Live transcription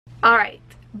Alright,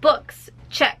 books,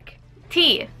 check.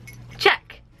 Tea,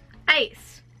 check.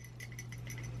 Ice,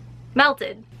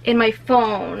 melted. In my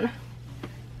phone.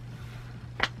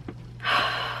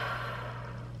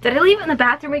 Did I leave it in the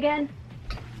bathroom again?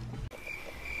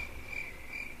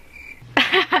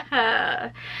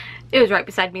 It was right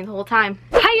beside me the whole time.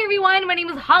 Hi everyone, my name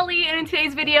is Holly, and in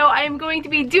today's video I am going to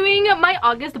be doing my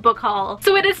August book haul.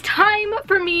 So it is time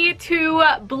for me to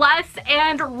bless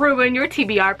and ruin your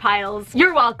TBR piles.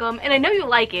 You're welcome, and I know you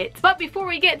like it. But before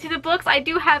we get to the books, I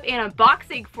do have an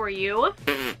unboxing for you.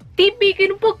 The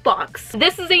Beacon Book Box.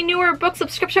 This is a newer book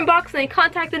subscription box, and they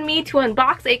contacted me to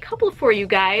unbox a couple for you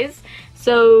guys.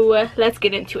 So let's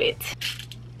get into it.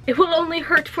 It will only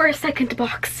hurt for a second,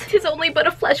 box. 'Tis only but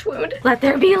a flesh wound. Let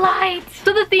there be light.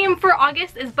 So the theme for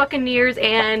August is Buccaneers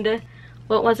and,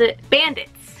 what was it?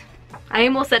 Bandits. I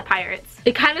almost said pirates.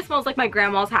 It kind of smells like my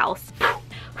grandma's house.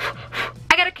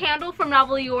 I got a candle from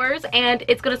Novel Yours, and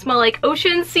it's gonna smell like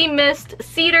ocean, sea mist,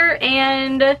 cedar,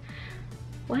 and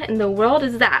what in the world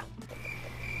is that?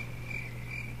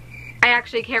 I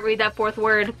actually can't read that fourth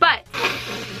word, but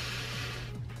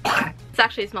this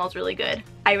actually smells really good.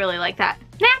 I really like that.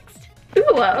 Next!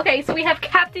 Ooh, okay, so we have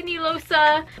Captain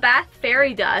Elosa Bath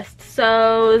Fairy Dust.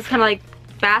 So it's kind of like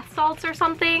bath salts or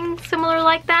something similar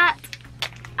like that.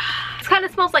 This kind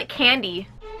of smells like candy.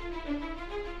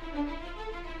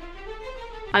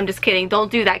 I'm just kidding.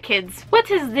 Don't do that, kids. What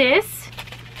is this?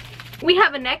 We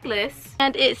have a necklace,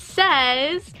 and it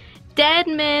says, "Dead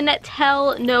men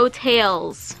tell no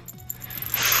tales."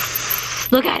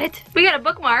 Look at it. We got a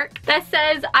bookmark that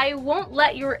says, "I won't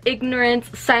let your ignorance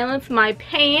silence my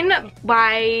pain"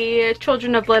 by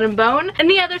Children of Blood and Bone. And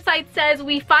the other side says,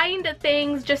 "We find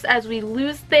things just as we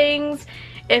lose things.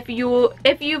 If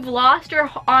you've lost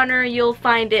your honor, you'll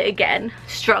find it again.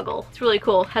 Struggle." It's really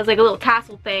cool. Has like a little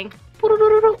tassel thing.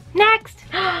 Next.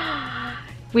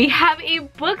 We have a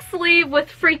book sleeve with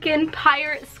freaking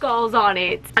pirate skulls on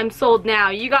it. I'm sold now.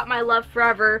 You got my love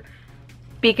forever.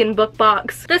 Beacon Book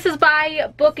Box. This is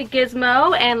by Book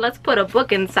Gizmo, and let's put a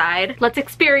book inside. Let's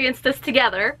experience this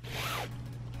together.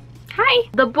 Hi!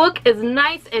 The book is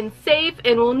nice and safe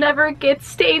and will never get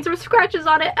stains or scratches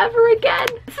on it ever again.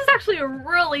 This is actually a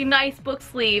really nice book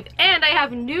sleeve, and I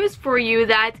have news for you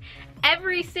that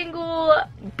every single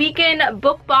Beacon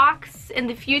book box in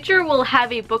the future will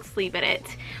have a book sleeve in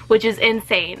it, which is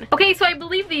insane. Okay, so I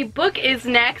believe the book is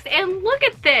next, and look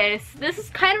at this. This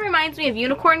kind of reminds me of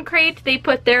Unicorn Crate. They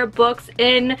put their books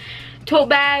in tote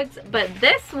bags, but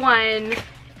this one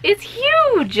is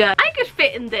huge. I could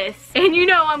fit in this, and you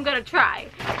know I'm gonna try.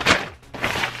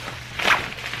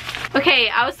 Okay,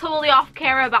 I was totally off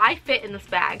camera, but I fit in this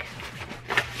bag.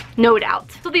 No doubt.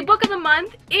 So the book of the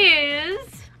month is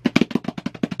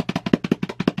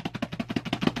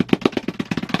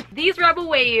These Rebel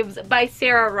Waves by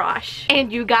Sarah Rosh.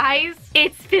 And you guys,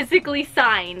 it's physically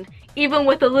signed, even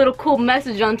with a little cool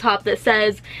message on top that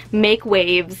says, "Make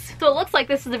waves." So it looks like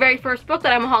this is the very first book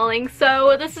that I'm hauling.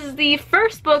 So this is the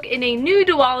first book in a new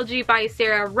duology by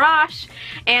Sarah Rosh,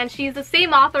 and she's the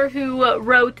same author who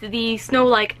wrote the Snow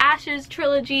Like Ashes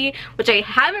trilogy, which I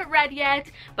haven't read yet,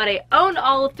 but I own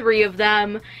all three of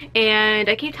them, and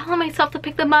I keep telling myself to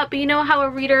pick them up, but you know how a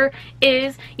reader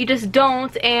is, you just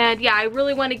don't. And yeah, I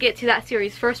really want to get to that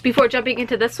series first before jumping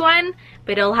into this one,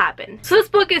 but it'll happen. So this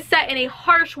book is set in a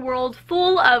harsh world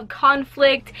full of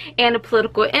conflict and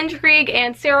political intrigue,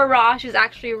 and Sarah Rosh is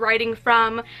actually writing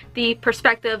from the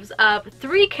perspectives of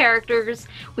three characters.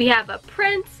 We have a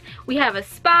prince, we have a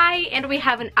spy, and we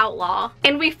have an outlaw.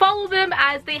 And we follow them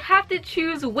as they have to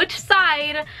choose which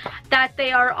side that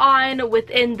they are on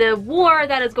within the war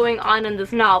that is going on in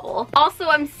this novel. Also,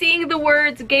 I'm seeing the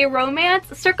words gay romance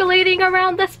circulating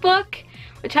around this book,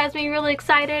 which has me really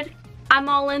excited. I'm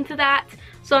all into that.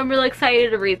 So I'm really excited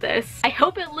to read this. I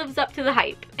hope it lives up to the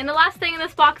hype. And the last thing in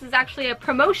this box is actually a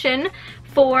promotion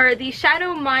for the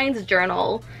Shadow Minds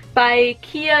Journal by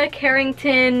Kia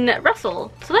Carrington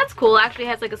Russell. So that's cool. It actually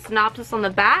has like a synopsis on the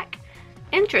back.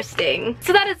 Interesting.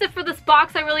 So that is it for this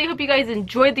box. I really hope you guys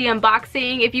enjoyed the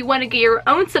unboxing. If you want to get your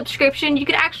own subscription, you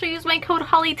can actually use my code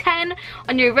HOLLY10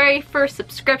 on your very first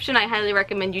subscription. I highly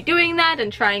recommend you doing that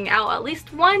and trying out at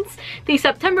least once. The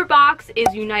September box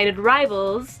is United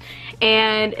Rivals,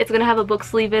 and it's going to have a book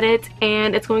sleeve in it,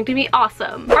 and it's going to be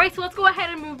awesome. Alright, so let's go ahead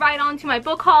and move right on to my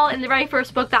book haul. And the very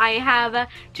first book that I have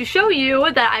to show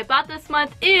you that I bought this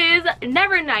month is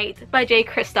Nevernight by J.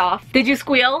 Kristoff. Did you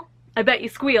squeal? I bet you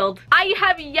squealed. I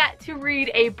have yet to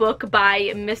read a book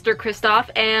by Mr. Kristoff,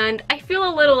 and I feel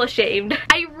a little ashamed.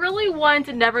 I really want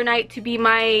Nevernight to be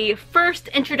my first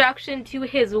introduction to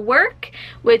his work,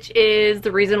 which is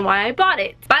the reason why I bought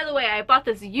it. By the way, I bought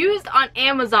this used on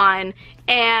Amazon.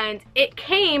 and it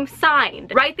came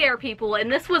signed right there, people,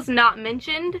 and this was not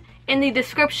mentioned in the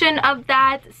description of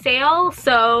that sale,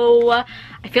 so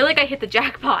I feel like I hit the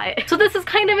jackpot. So this is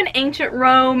kind of an ancient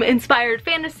Rome inspired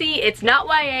fantasy. It's not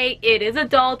YA, it is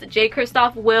adult. J.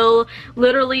 Kristoff will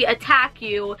literally attack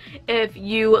you if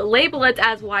you label it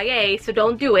as YA, so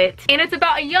don't do it. And it's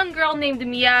about a young girl named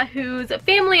Mia whose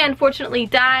family unfortunately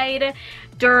died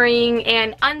during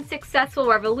an unsuccessful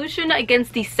revolution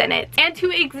against the Senate. And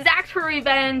to exact her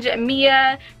revenge,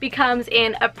 Mia becomes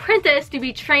an apprentice to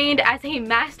be trained as a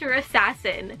master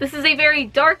assassin. This is a very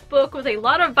dark book with a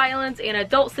lot of violence and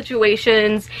adult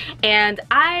situations, and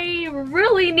I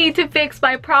really need to fix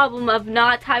my problem of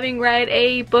not having read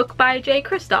a book by J.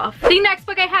 Kristoff. The next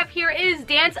book I have here is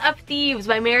Dance of Thieves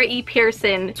by Mary E.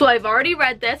 Pearson. So I've already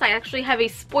read this. I actually have a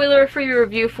spoiler-free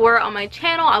review for it on my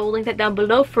channel. I will link that down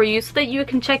below for you so that you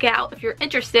can check it out if you're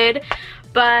interested.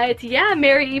 But yeah,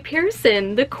 Mary E.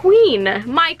 Pearson, the queen.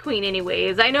 My queen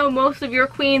anyways. I know most of your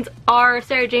queens are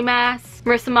Sarah J. Maas,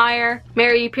 Marissa Meyer.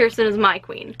 Mary E. Pearson is my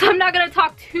queen. So I'm not going to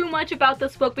talk too much about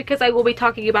this book because I will be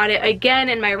talking about it again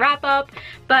in my wrap-up.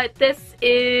 But this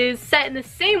is set in the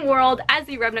same world as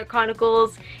the Revenant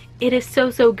Chronicles. It is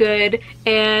so good,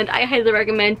 and I highly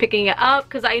recommend picking it up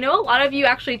because I know a lot of you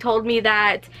actually told me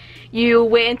that you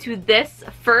went into this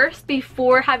first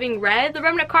before having read the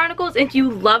Remnant Chronicles and you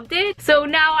loved it. So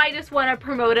now I just want to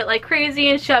promote it like crazy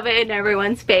and shove it in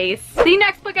everyone's face. The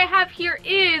next book I have here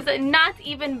is Not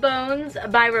Even Bones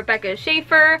by Rebecca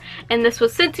Schaefer, and this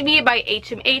was sent to me by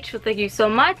HMH, so thank you so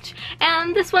much.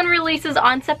 And this one releases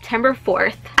on September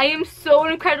 4th. I am so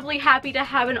incredibly happy to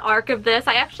have an ARC of this.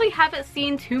 I actually haven't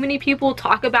seen too many people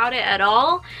talk about it at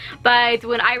all, but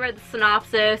when I read the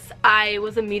synopsis, I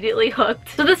was immediately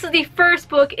hooked. So this is the first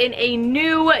book in a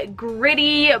new,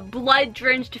 gritty,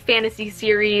 blood-drenched fantasy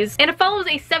series, and it follows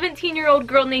a 17-year-old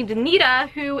girl named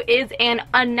Nita who is an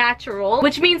unnatural,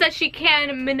 which means that she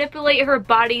can manipulate her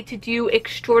body to do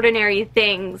extraordinary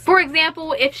things. For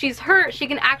example, if she's hurt, she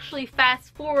can actually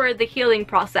fast forward the healing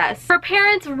process. Her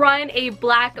parents run a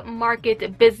black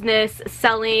market business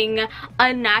selling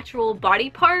unnatural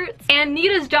body parts, and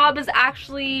Nita's job is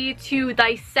actually to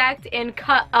dissect and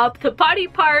cut up the body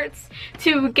parts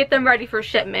to get them ready for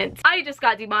shipment. I just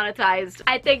got demonetized.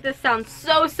 I think this sounds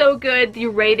so good. The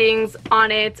ratings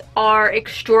on it are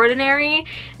extraordinary,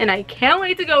 and I can't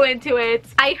wait to go into it.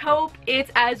 I hope it's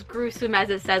as gruesome as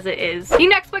it says it is. The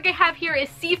next book I have here is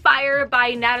Sea Fire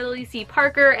by Natalie C.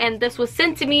 Parker, and this was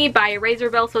sent to me by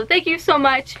Razorbell, so thank you so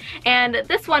much. And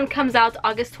this one comes out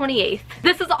August 28th.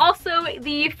 This is also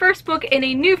the first book in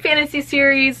a new fantasy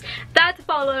series that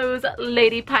follows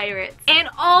Lady Pirates, an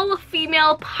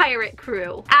all-female pirate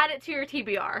crew. Add it to your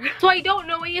TBR. So I don't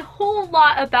know a whole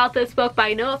lot about this book, but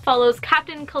I know it follows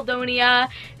Captain Caldonia,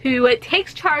 who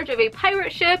takes charge of a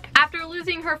pirate ship after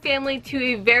losing her family to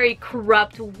a very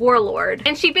corrupt warlord.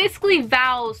 And she basically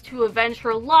vows to avenge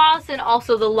her loss and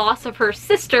also the loss of her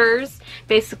sisters,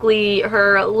 basically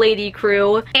her lady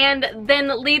crew, and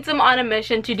then leads them on a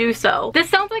mission to do so. This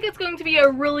sounds like it's going to be a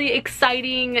really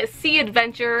exciting sea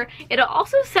adventure. It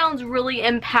also sounds really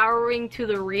empowering to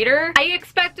the reader. I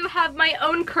expect to have my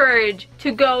own courage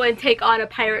to go and take on a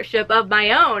pirate ship of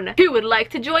my own. Who would like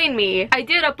to join me? I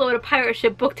did upload a pirate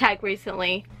ship book tag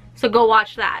recently, so go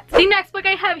watch that. The next book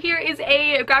I have here is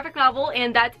a graphic novel,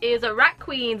 and that is Rat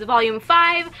Queens Volume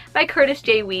 5 by Curtis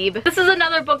J. Weeb. This is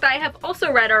another book that I have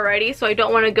also read already, so I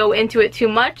don't want to go into it too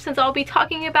much since I'll be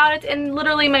talking about it in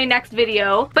literally my next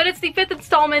video. But it's the 5th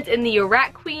installment in the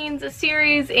Rat Queens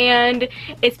series, and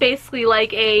it's basically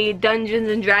like a Dungeons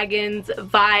and Dragons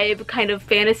vibe kind of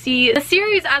fantasy. The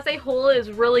series as a whole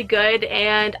is really good,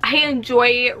 and I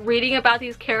enjoy reading about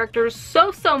these characters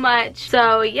so much.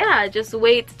 So yeah, just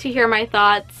wait to hear my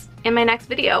thoughts in my next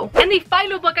video. And the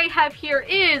final book I have here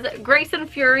is Grace and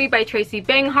Fury by Tracy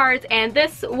Banghart, and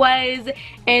this was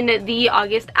in the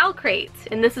August Owl Crate,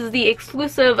 and this is the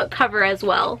exclusive cover as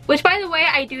well, which by the way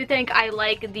I do think I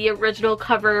like the original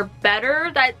cover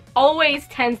better. That always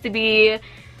tends to be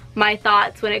my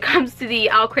thoughts when it comes to the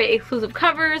Owl Crate exclusive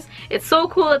covers. It's so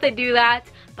cool that they do that,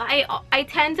 but I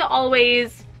tend to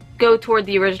always go toward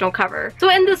the original cover.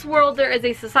 So in this world there is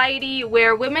a society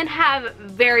where women have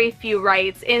very few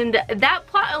rights, and that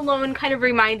plot alone kind of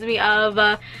reminds me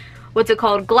of what's it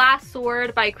called? Glass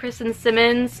Sword by Kristen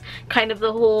Simmons. Kind of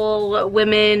the whole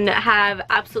women have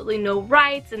absolutely no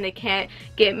rights and they can't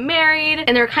get married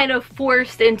and they're kind of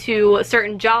forced into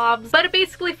certain jobs. But it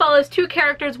basically follows two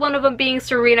characters, one of them being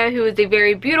Serena, who is a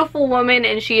very beautiful woman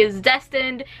and she is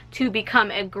destined to become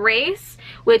a Grace,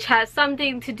 which has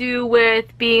something to do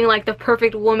with being like the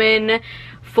perfect woman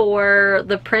for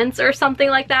the prince or something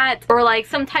like that, or like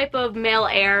some type of male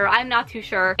heir. I'm not too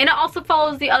sure. And it also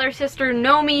follows the other sister,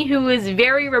 Nomi, who is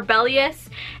very rebellious,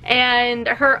 and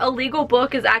her illegal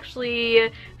book is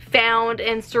actually found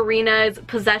in Serena's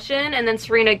possession, and then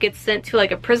Serena gets sent to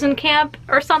like a prison camp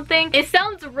or something. It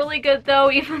sounds really good though,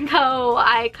 even though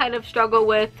I kind of struggle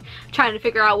with trying to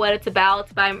figure out what it's about,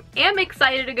 but I am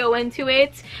excited to go into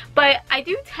it. But I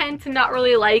do tend to not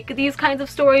really like these kinds of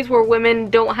stories where women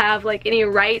don't have like any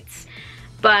rights,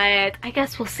 but I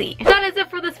guess we'll see. That is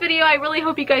it for this video. I really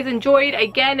hope you guys enjoyed.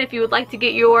 Again, if you would like to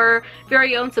get your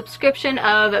very own subscription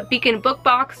of Beacon Book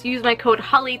Box, use my code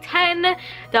Holly10.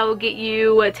 That will get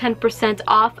you 10%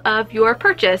 off of your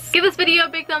purchase. Give this video a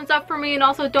big thumbs up for me, and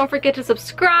also don't forget to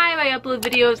subscribe. I upload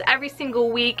videos every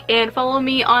single week, and follow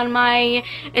me on my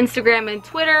Instagram and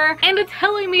Twitter. And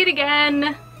until we meet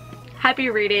again,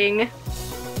 happy reading.